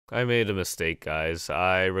I made a mistake, guys.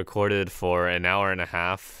 I recorded for an hour and a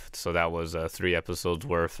half, so that was 3 episodes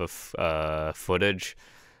worth of footage,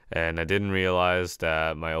 and I didn't realize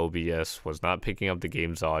that my OBS was not picking up the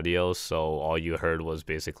game's audio, so all you heard was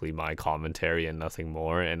basically my commentary and nothing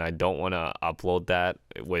more, and I don't want to upload that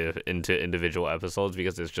into individual episodes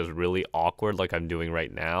because it's just really awkward like I'm doing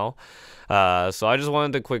right now. So I just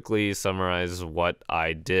wanted to quickly summarize what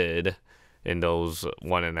I did in those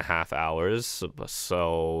 1.5 hours,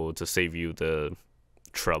 so to save you the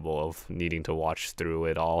trouble of needing to watch through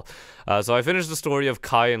it all. So I finished the story of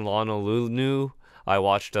Kai and Honolulu. I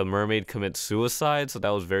watched a mermaid commit suicide, so that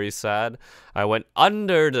was very sad. I went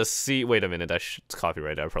under the sea. Wait a minute, it's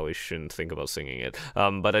copyright. I probably shouldn't think about singing it.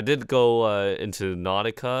 But I did go into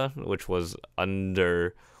Nautica, which was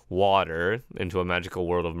underwater, into a magical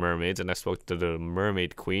world of mermaids, and I spoke to the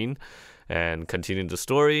mermaid queen and continued the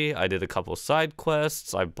story. I did a couple side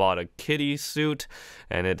quests. I bought a kitty suit,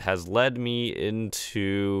 and it has led me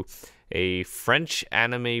into a French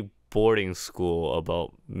anime boarding school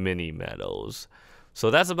about mini meadows. So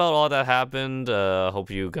that's about all that happened. Hope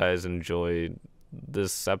you guys enjoyed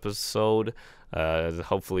this episode.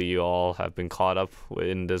 Hopefully you all have been caught up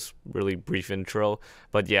in this really brief intro.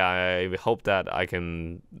 But yeah, I hope this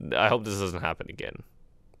doesn't happen again.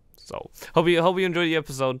 So hope you enjoyed the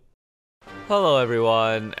episode. Hello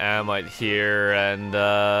everyone, Amite here, and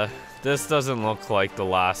this doesn't look like the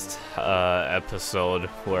last episode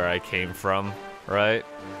where I came from, right?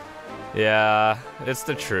 Yeah, it's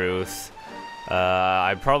the truth.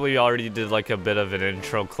 I probably already did like a bit of an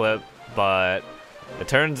intro clip, but it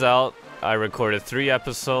turns out I recorded 3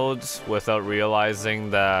 episodes without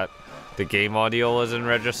realizing that the game audio wasn't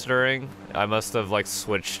registering. I must have like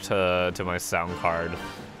switched to my sound card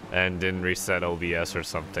and didn't reset OBS or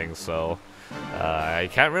something, so I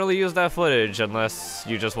can't really use that footage unless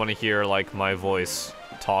you just want to hear like my voice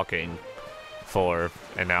talking for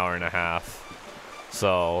an hour and a half.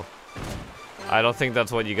 So I don't think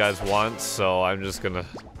that's what you guys want, so I'm just gonna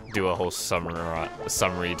do a whole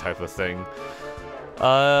summary type of thing.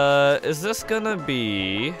 Is this gonna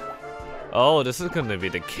be... Oh, this is gonna be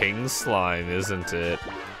the king slime, isn't it?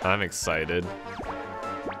 I'm excited.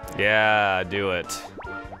 Yeah, do it.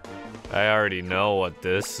 I already know what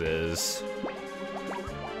this is.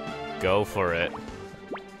 Go for it.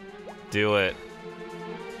 Do it.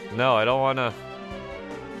 No, I don't wanna...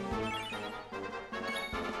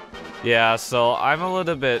 Yeah, so I'm a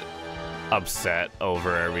little bit upset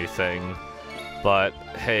over everything. But,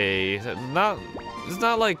 hey, it's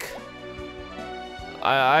not like...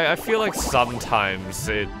 I feel like sometimes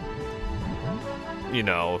it... You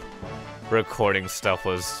know, recording stuff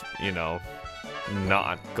was, you know,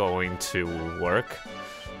 not going to work.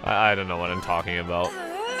 I don't know what I'm talking about.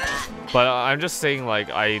 But I'm just saying, like,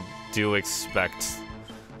 I do expect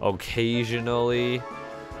occasionally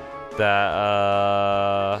that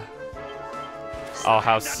I'll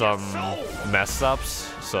have some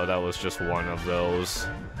mess-ups, so that was just one of those.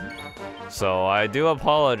 So I do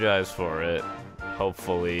apologize for it.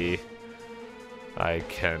 Hopefully I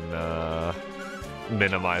can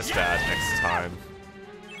minimize that next time.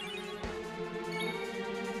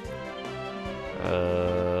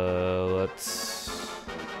 Let's...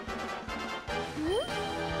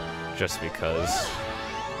 Just because.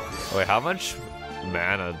 Wait, how much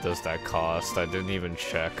mana does that cost? I didn't even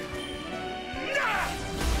check.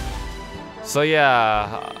 So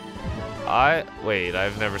yeah, wait,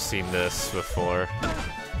 I've never seen this before.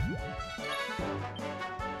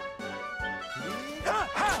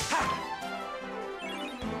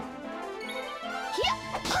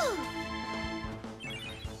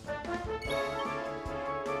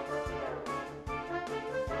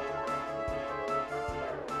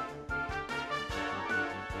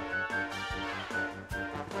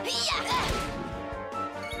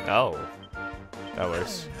 Oh, that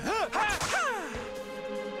works.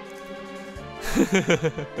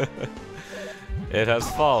 It has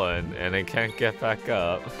fallen, and it can't get back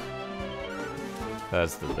up.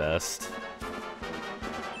 That's the best.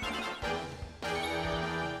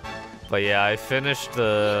 But yeah, I finished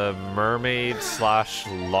the mermaid /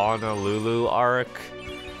 Honolulu arc,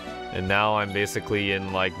 and now I'm basically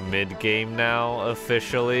in like mid-game now,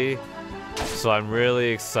 officially. So I'm really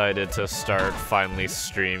excited to start finally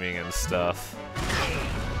streaming and stuff.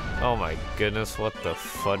 Oh my goodness, what the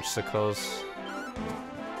fudgesicles?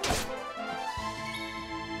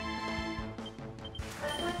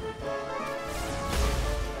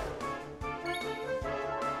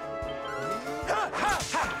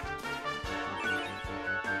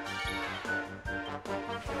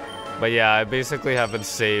 But yeah, I basically have been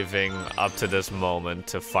saving up to this moment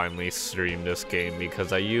to finally stream this game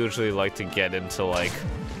because I usually like to get into like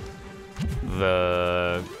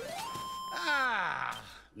the...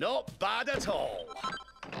 Not bad at all.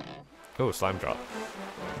 Oh, slime drop.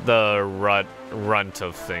 The runt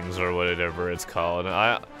of things or whatever it's called.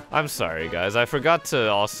 I'm sorry guys, I forgot to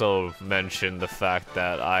also mention the fact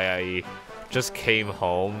that I just came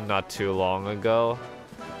home not too long ago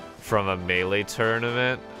from a Melee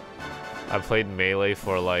tournament. I played Melee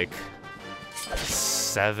for like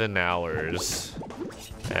 7 hours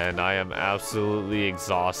and I am absolutely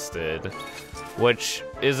exhausted, which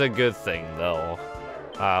is a good thing though,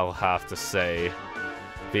 I'll have to say,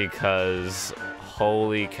 because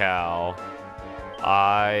holy cow,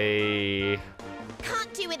 I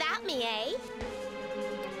can't do without me, eh?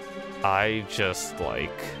 I just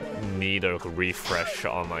like need a refresh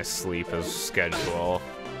on my sleep schedule.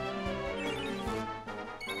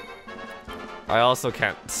 I also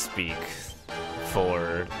can't speak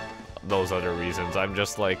for those other reasons. I'm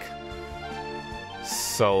just like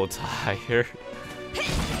so tired.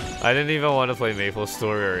 I didn't even want to play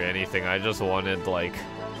MapleStory or anything. I just wanted like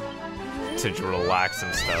to relax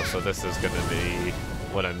and stuff. So this is gonna be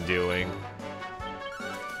what I'm doing.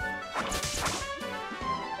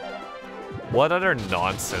 What other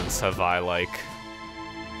nonsense have I like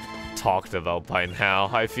talked about by now?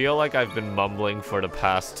 I feel like I've been mumbling for the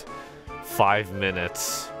past 5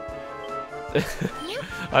 minutes.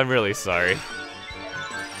 I'm really sorry.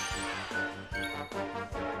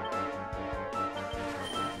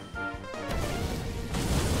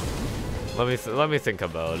 Let me think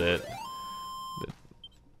about it.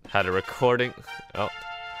 Had a recording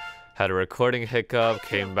hiccup,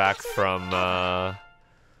 came back from oh,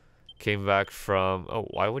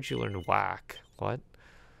 why would you learn whack? What?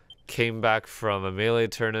 Came back from a Melee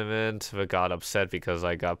tournament, but got upset because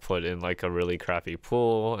I got put in like a really crappy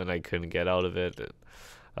pool and I couldn't get out of it.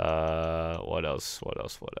 What else?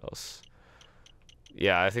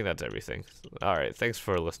 Yeah, I think that's everything. Alright, thanks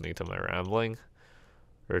for listening to my rambling.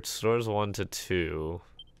 Earth stores 1 to 2.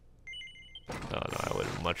 Oh no, I would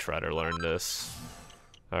much rather learn this.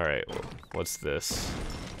 Alright, what's this?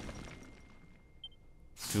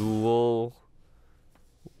 Dual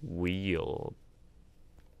wheel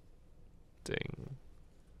thing.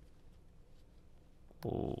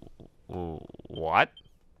 What?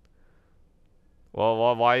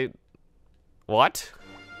 Well, why? What?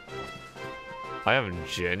 I am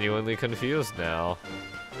genuinely confused now.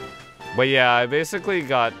 But yeah, I basically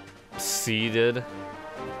got seeded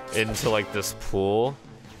into like this pool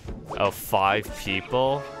of 5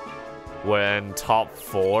 people when top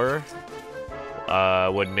 4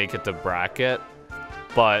 would make it to bracket,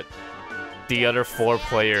 but the other 4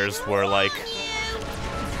 players were like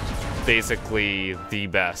basically the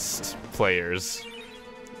best players,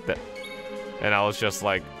 and I was just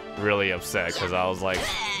like really upset because I was like,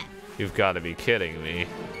 you've got to be kidding me.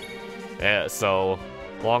 Yeah, so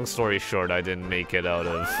long story short, I didn't make it out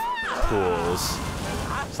of pools,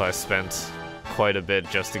 so I spent quite a bit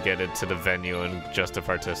just to get into the venue and just to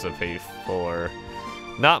participate for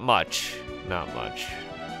not much. Let's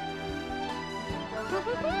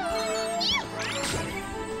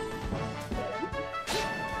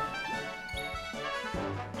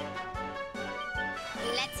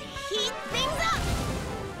heat things up.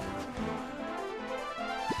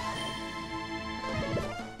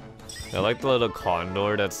 I like the little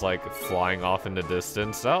condor that's like flying off in the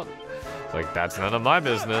distance. Oh, like that's none of my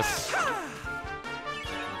business.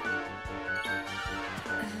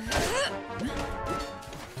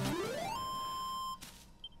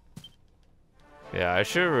 Yeah, I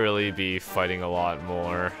should really be fighting a lot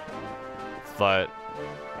more, but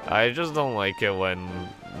I just don't like it when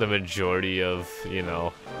the majority of, you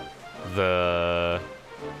know, the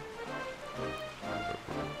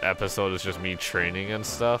episode is just me training and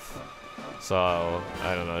stuff. So,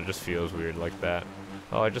 I don't know, it just feels weird like that.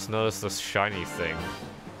 Oh, I just noticed this shiny thing.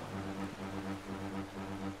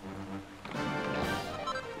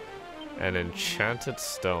 An enchanted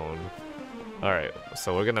stone. Alright,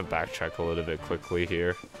 so we're gonna backtrack a little bit quickly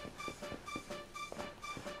here.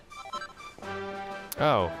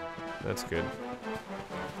 Oh, that's good.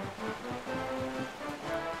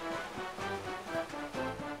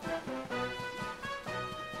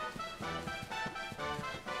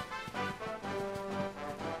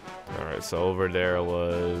 Alright, so over there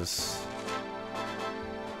was...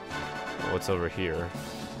 What's over here?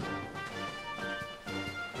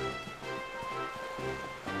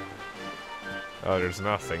 Oh, there's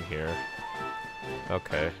nothing here.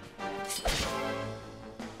 Okay.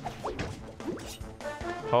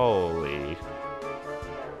 Holy.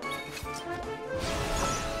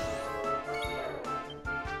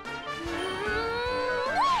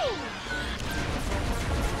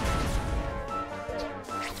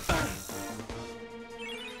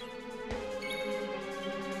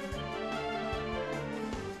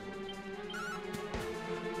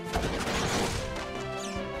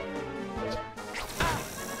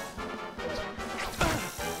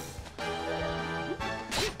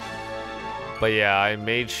 But yeah, I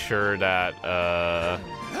made sure that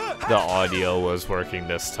the audio was working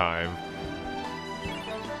this time.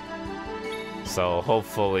 So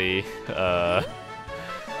hopefully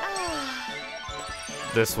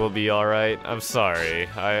this will be alright. I'm sorry.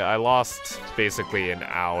 I lost basically an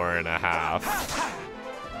hour and a half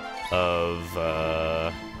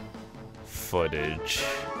of footage.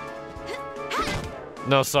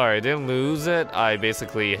 No, sorry, I didn't lose it. I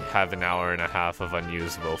basically have an hour and a half of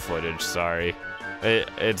unusable footage, sorry.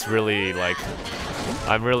 It's really, like,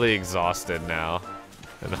 I'm really exhausted now.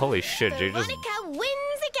 And holy shit, Jay just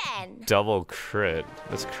wins again. double crit.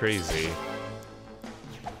 That's crazy.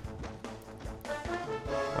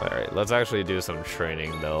 Alright, let's actually do some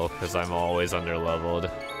training, though, because I'm always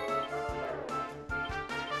underleveled.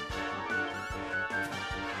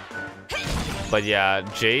 But yeah,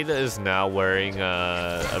 Jade is now wearing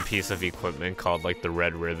a piece of equipment called like the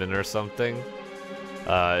red ribbon or something.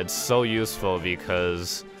 It's so useful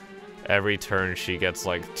because every turn she gets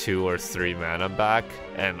like 2 or 3 mana back,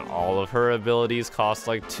 and all of her abilities cost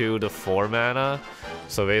like 2 to 4 mana.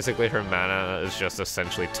 So basically her mana is just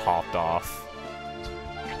essentially topped off,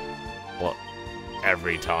 well,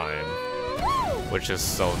 every time, which is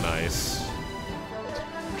so nice.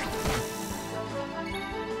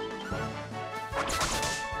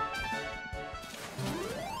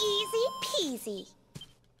 Easy.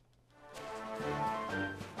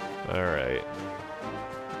 Alright.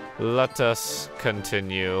 Let us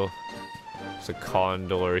continue. There's a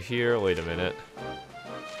condor here. Wait a minute.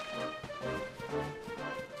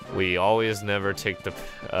 We always never take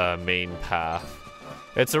the main path.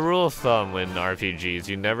 It's a rule of thumb in RPGs.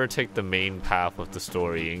 You never take the main path with the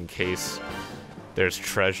story in case there's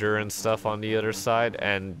treasure and stuff on the other side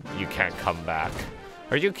and you can't come back.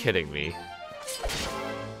 Are you kidding me?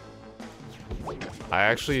 I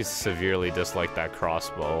actually severely dislike that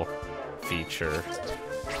crossbow feature.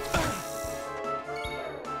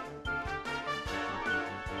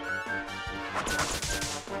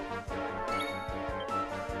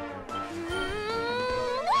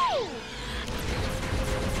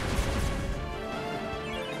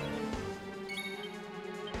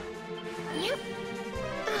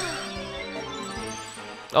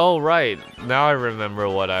 Oh, right. Now I remember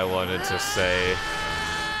what I wanted to say.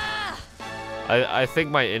 I think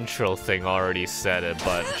my intro thing already said it,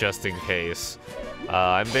 but just in case.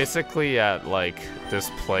 I'm basically at, like, this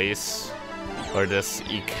place, or this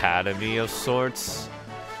academy of sorts,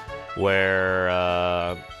 where,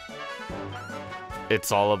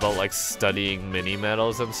 it's all about, like, studying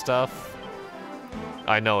mini-medals and stuff.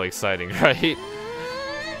 I know, exciting, right? Did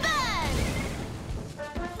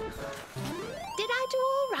I do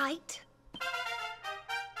all right?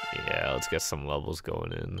 Yeah, let's get some levels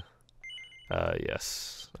going in.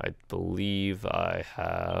 Yes, I believe I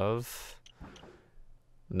have...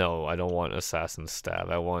 No, I don't want Assassin Stab.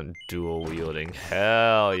 I want dual wielding.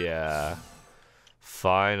 Hell yeah.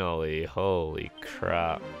 Finally, holy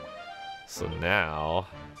crap. So now,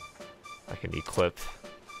 I can equip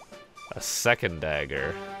a second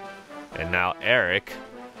dagger. And now Eric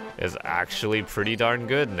is actually pretty darn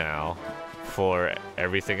good now for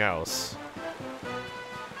everything else.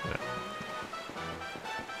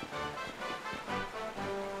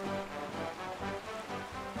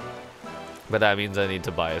 But that means I need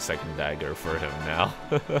to buy a second dagger for him now.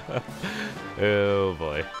 Oh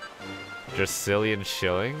boy. Dracilian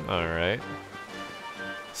Shilling, alright.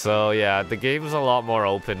 So yeah, the game's a lot more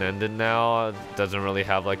open-ended now. It doesn't really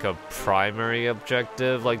have like a primary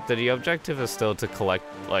objective. Like the objective is still to collect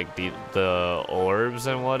like the orbs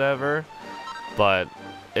and whatever. But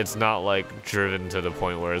it's not like driven to the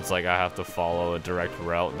point where it's like I have to follow a direct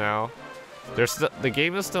route now. The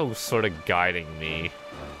game is still sort of guiding me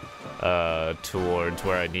towards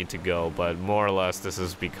where I need to go, but more or less this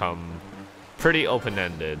has become pretty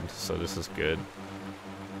open-ended, so this is good.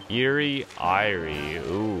 Eerie Eyrie,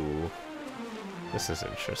 ooh, this is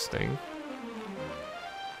interesting.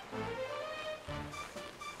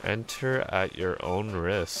 Enter at your own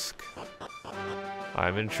risk.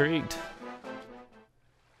 I'm intrigued.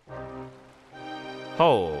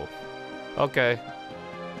 Oh, okay.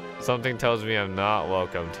 Something tells me I'm not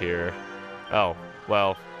welcomed here. Oh,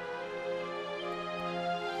 well.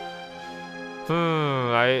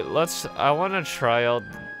 I want to try out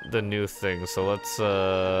the new thing, so let's,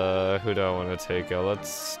 who do I want to take out?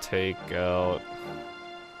 Let's take out,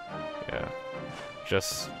 yeah, I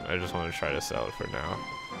just want to try this out for now.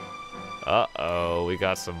 Uh-oh, we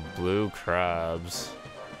got some blue crabs.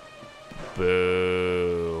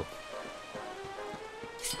 Boo.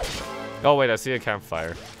 Oh wait, I see a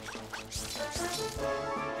campfire.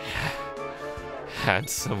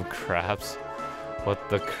 Handsome crabs. What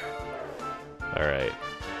the... Alright.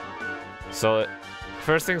 So,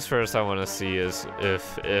 first things first I want to see is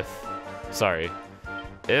if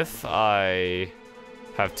I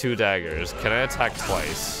have 2 daggers, can I attack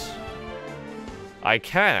twice? I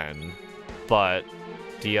can, but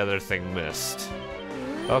the other thing missed.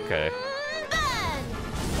 Okay.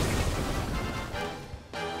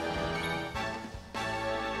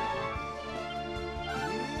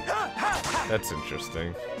 That's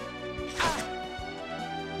interesting.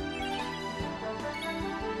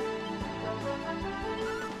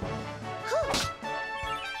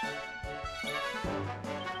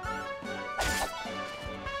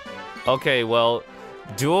 Okay, well,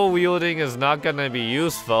 dual wielding is not gonna be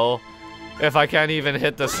useful if I can't even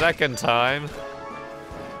hit the second time.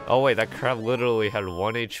 Oh wait, that crab literally had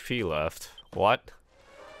 1 HP left. What?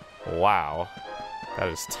 Wow. That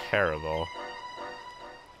is terrible.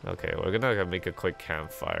 Okay, we're gonna make a quick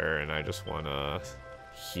campfire and I just wanna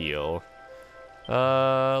heal.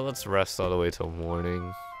 Let's rest all the way till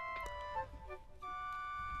morning.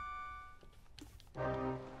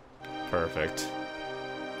 Perfect.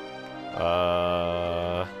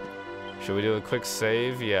 Should we do a quick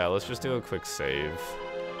save? Yeah, let's just do a quick save.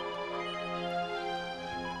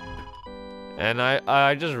 And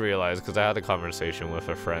I just realized, because I had a conversation with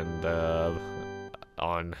a friend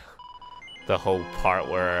on the whole part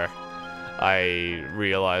where I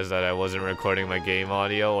realized that I wasn't recording my game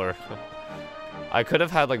audio, or I could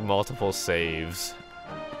have had like multiple saves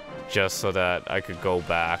just so that I could go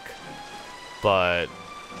back, but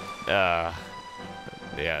yeah,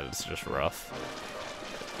 it's just rough.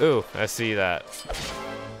 Ooh, I see that.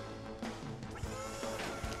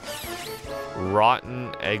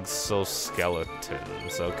 Rotten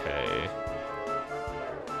exoskeletons. Okay.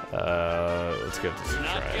 Let's give this a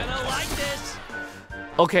try. Not gonna like this.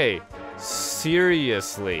 Okay,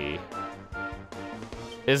 seriously.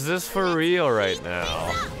 Is this for real right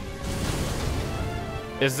now?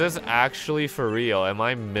 Is this actually for real? Am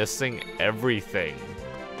I missing everything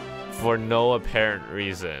for no apparent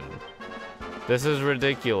reason? This is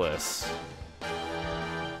ridiculous.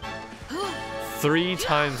 3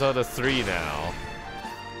 times out of 3 now.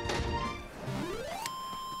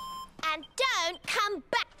 And don't come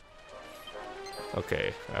back.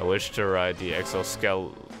 Okay, I wish to ride the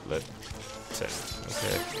exoskeleton.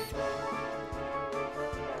 Okay.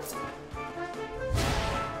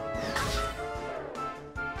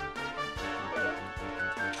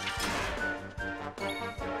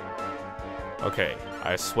 Okay,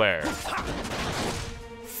 I swear.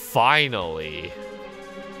 Finally.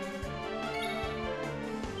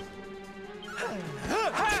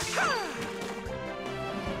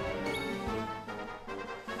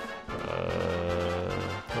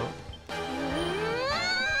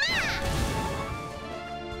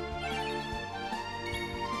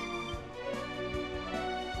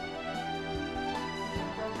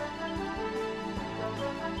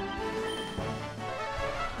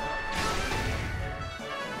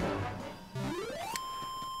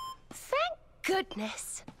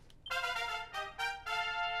 Goodness.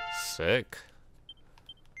 Sick.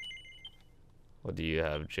 What do you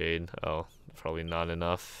have, Jade? Oh, probably not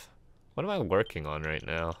enough. What am I working on right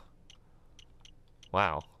now?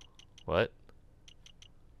 Wow. What?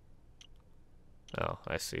 Oh,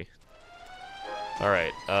 I see.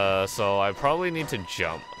 Alright, so I probably need to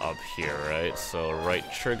jump up here, right? So right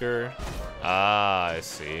trigger. Ah, I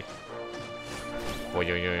see.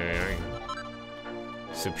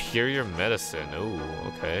 Superior medicine. Ooh,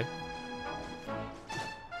 okay.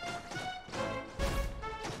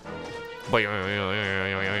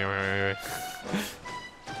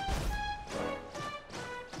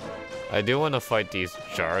 I do want to fight these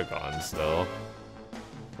Jargons, though.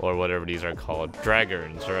 Or whatever these are called.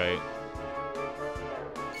 Dragons, right?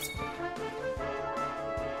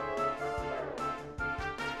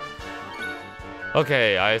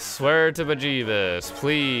 Okay, I swear to Bejeebus,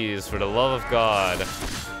 please, for the love of God.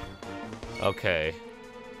 Okay.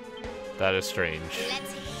 That is strange.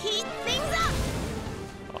 Let's heat things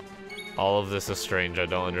up. All of this is strange. I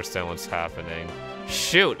don't understand what's happening.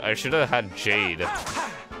 Shoot, I should have had Jade.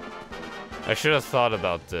 I should have thought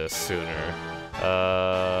about this sooner.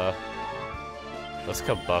 Let's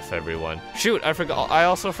go buff everyone. Shoot, I forgot. I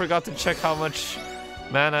also forgot to check how much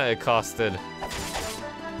mana it costed.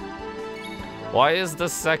 Why is the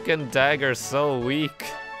second dagger so weak?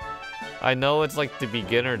 I know it's like the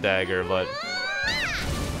beginner dagger, but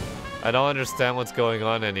I don't understand what's going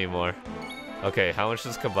on anymore. Okay, how much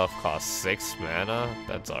does Kabuff cost? 6 mana?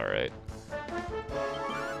 That's alright.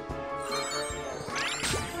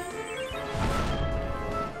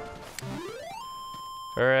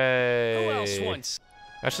 Hooray! else once.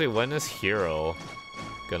 Actually, when is Hero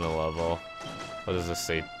gonna level? What does this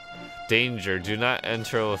say? Danger, do not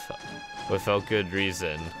enter without good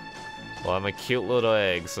reason. Well, I'm a cute little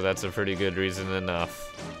egg, so that's a pretty good reason enough.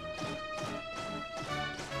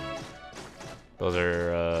 Those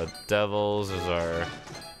are devils, those are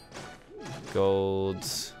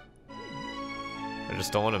golds. I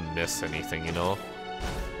just don't want to miss anything, you know?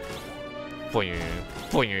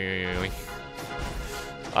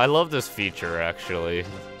 I love this feature, actually.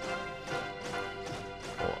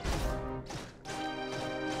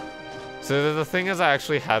 So the thing is, I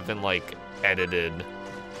actually haven't, like, edited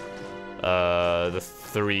the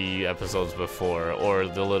 3 episodes before, or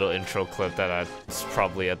the little intro clip that's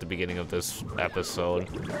probably at the beginning of this episode.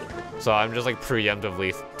 So I'm just, like,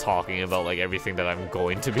 preemptively talking about, like, everything that I'm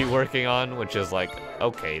going to be working on, which is, like,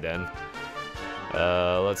 okay, then.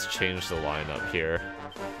 Let's change the lineup here.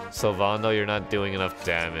 Sylvando, you're not doing enough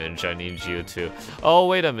damage. I need you to... Oh,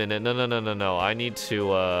 wait a minute. No. I need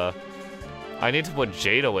to put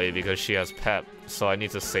Jade away because she has pep, so I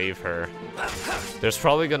need to save her. There's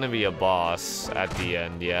probably gonna be a boss at the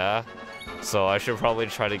end, yeah? So I should probably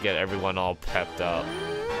try to get everyone all pepped up.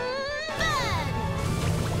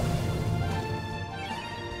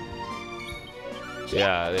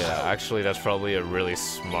 Yeah, actually that's probably a really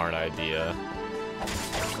smart idea.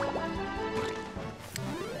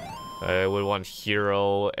 I would want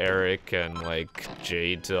Hero, Eric, and like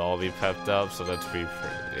Jade to all be pepped up, so that's pretty,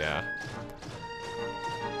 yeah.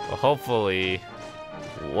 Well, hopefully,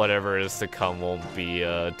 whatever is to come won't be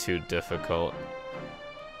too difficult.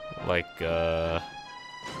 Like this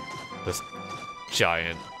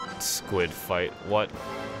giant squid fight. What?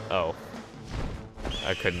 Oh.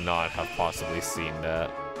 I could not have possibly seen that.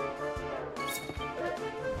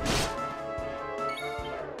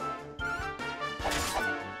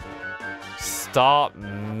 Stop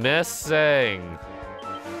missing!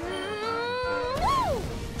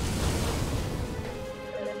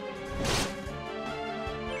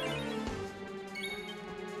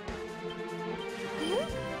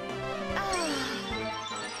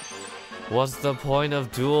 What's the point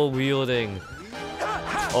of dual wielding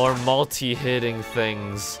or multi-hitting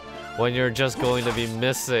things when you're just going to be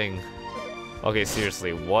missing? Okay,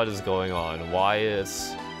 seriously, what is going on? Why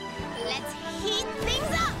is... Let's heat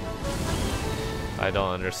things up. I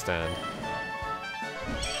don't understand.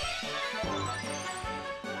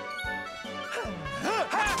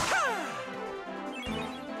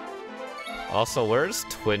 Also, where's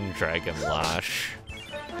Twin Dragon Lash?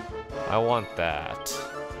 I want that.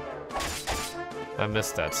 I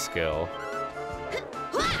missed that skill.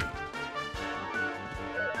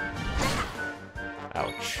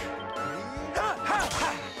 Ouch.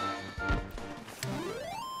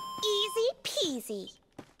 Easy peasy.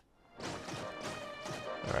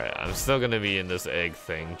 Alright, I'm still gonna be in this egg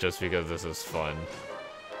thing just because this is fun.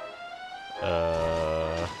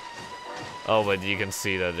 Oh, but you can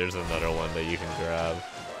see that there's another one that you can grab.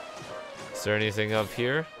 Is there anything up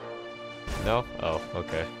here? No? Oh,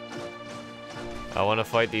 okay. I want to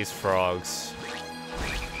fight these frogs.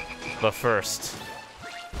 But first,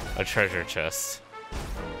 a treasure chest.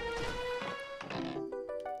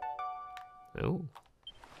 Ooh.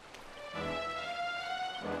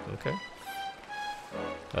 Okay.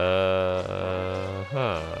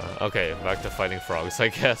 Okay, back to fighting frogs, I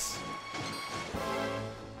guess.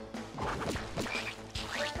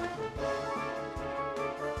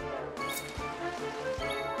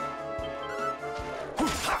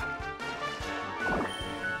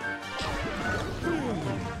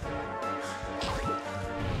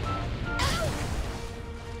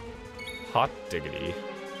 Hot diggity.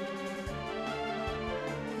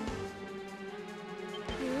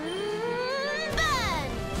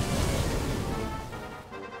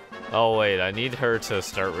 Oh wait, I need her to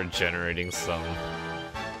start regenerating some.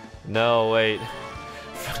 No, wait.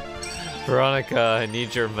 Veronica, I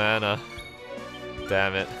need your mana.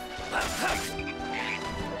 Damn it.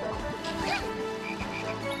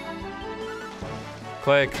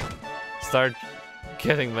 Quick, start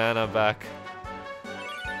getting mana back.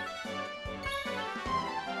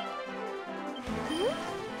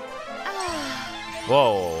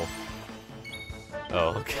 Whoa. Oh,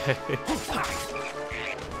 okay.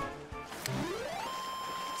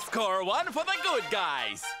 Score 1 for the good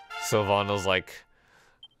guys. Sylvano's like,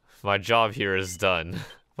 my job here is done,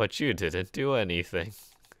 but you didn't do anything.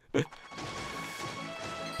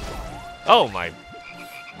 Oh my.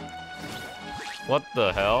 What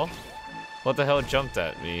the hell? What the hell jumped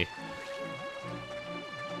at me?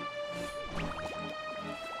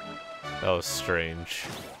 That was strange.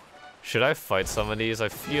 Should I fight some of these? I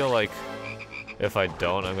feel like If I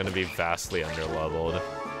don't, I'm gonna be vastly underleveled.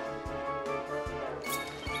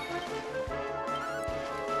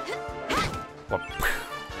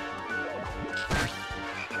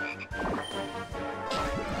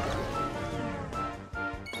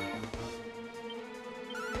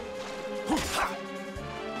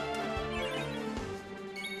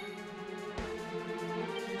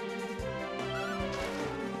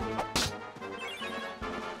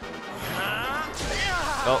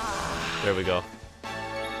 Oh, there we go.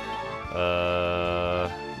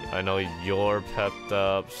 I know you're pepped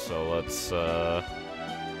up, so let's, I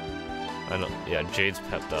know, yeah, Jade's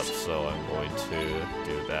pepped up, so I'm going to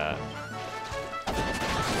do that.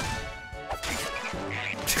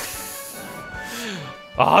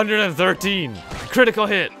 $113! Critical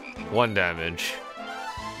hit! 1 damage.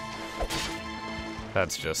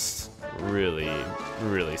 That's just really,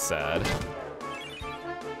 really sad.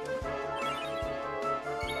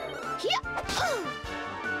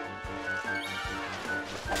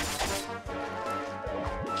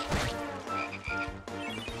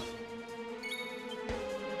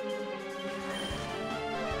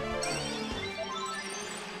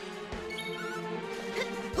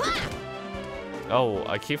 Oh,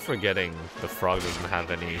 I keep forgetting the frog doesn't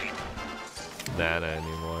have any mana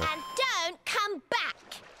anymore. And don't come back.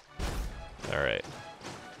 Alright.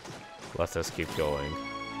 Let us keep going.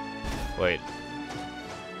 Wait.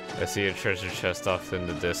 I see a treasure chest off in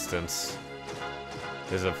the distance.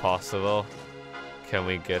 Is it possible? Can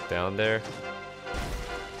we get down there?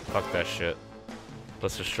 Fuck that shit.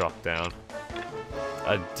 Let's just drop down.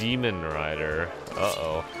 A demon rider.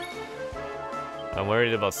 Uh-oh. I'm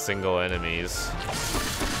worried about single enemies.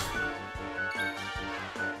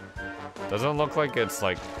 Doesn't look like it's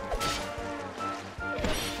like...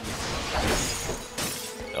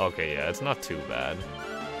 Okay, yeah, it's not too bad.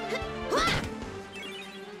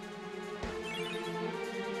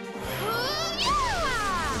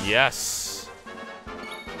 Yes!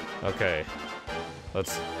 Okay.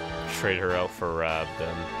 Let's trade her out for Rab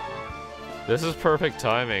then. This is perfect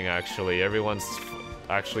timing, actually. Everyone's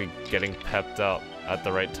actually getting pepped up at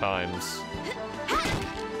the right times.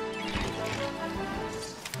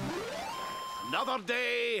 Another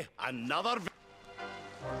day, another...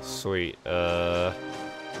 Sweet. I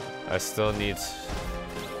still need...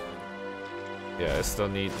 Yeah, I still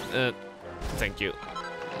need... thank you.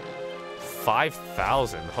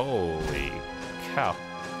 5,000? Holy cow.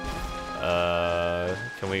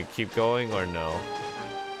 Can we keep going or no?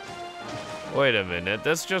 Wait a minute,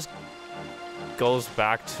 this just goes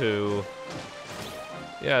back to...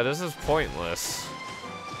 Yeah, this is pointless.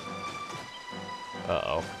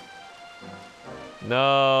 Uh-oh.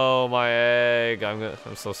 No, my egg.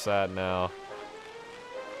 I'm so sad now.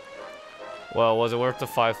 Well, was it worth the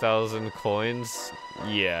 5,000 coins?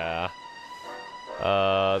 Yeah.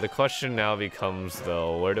 The question now becomes,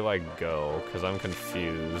 though, where do I go? Because I'm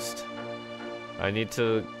confused. I need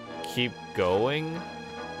to keep going?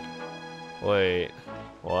 Wait,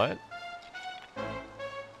 what?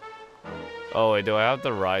 Oh, wait, do I have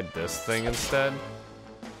to ride this thing instead?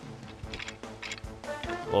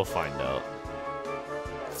 We'll find out.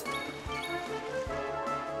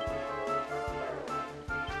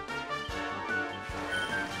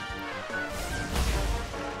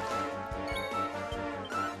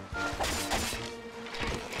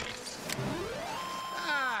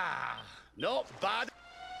 Not bad.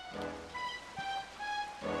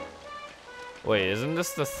 Wait, isn't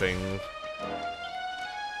this the thing?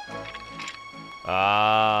 Oh,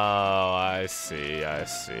 I see, I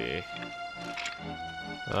see.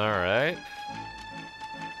 Alright.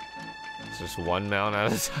 It's just one mount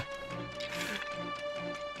at a time.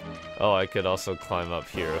 Oh, I could also climb up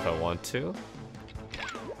here if I want to.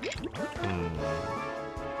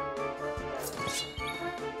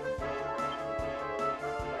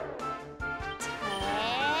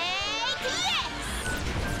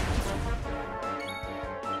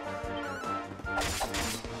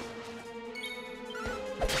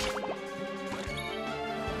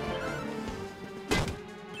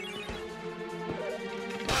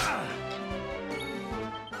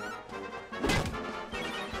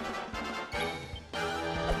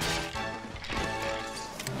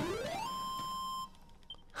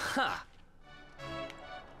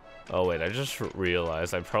 Oh wait, I just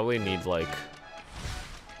realized I probably need like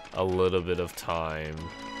a little bit of time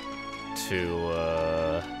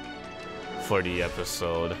to for the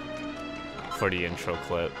episode, for the intro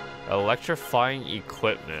clip. Electrifying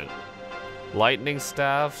equipment, lightning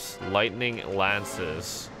staffs, lightning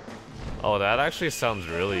lances. Oh, that actually sounds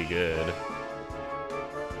really good.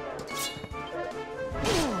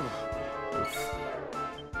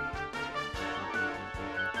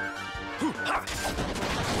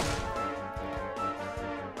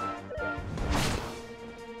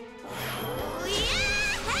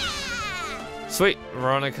 Sweet,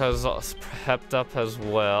 Veronica's pepped up as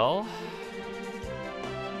well.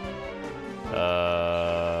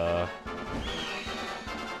 Yeah,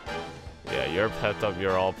 you're pepped up,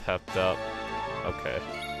 you're all pepped up. Okay.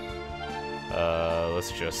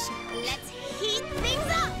 Let's just... Let's heat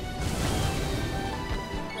things up!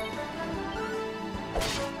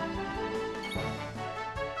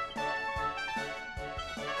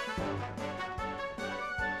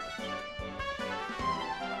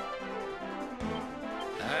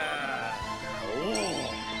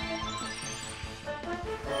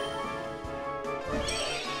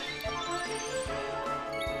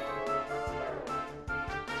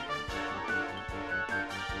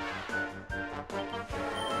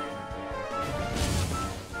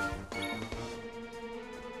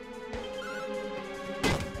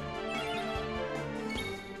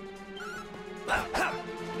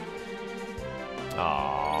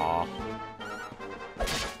 Aww.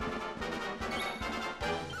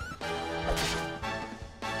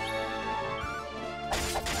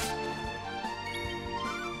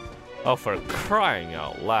 Oh, for crying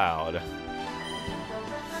out loud.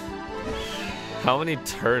 How many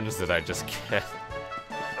turns did I just get?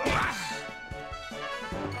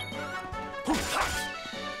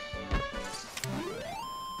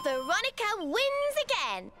 Veronica wins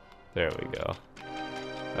again. There we go.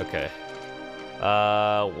 Okay.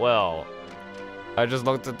 Well, I just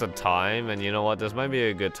looked at the time, and you know what? This might be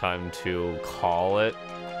a good time to call it,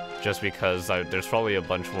 just because there's probably a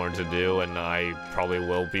bunch more to do, and I probably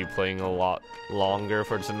will be playing a lot longer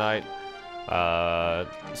for tonight.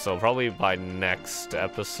 So probably by next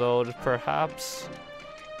episode, perhaps,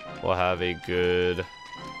 we'll have a good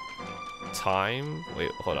time.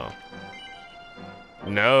 Wait, hold on.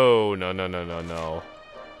 No.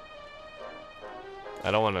 I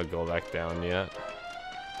don't want to go back down yet.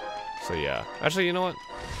 So yeah. Actually, you know what?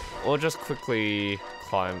 We'll just quickly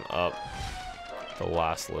climb up the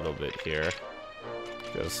last little bit here,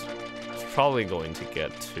 because it's probably going to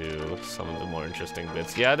get to some of the more interesting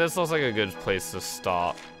bits. Yeah, this looks like a good place to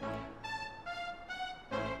stop.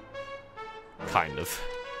 Kind of.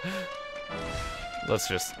 Let's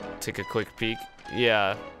just take a quick peek.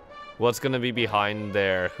 Yeah. What's gonna be behind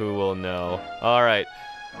there? Who will know? Alright.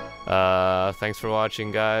 Thanks for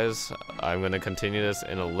watching, guys. I'm gonna continue this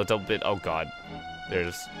in a little bit. Oh god.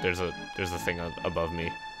 There's a thing above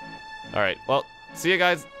me. Alright, well, see you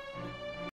guys.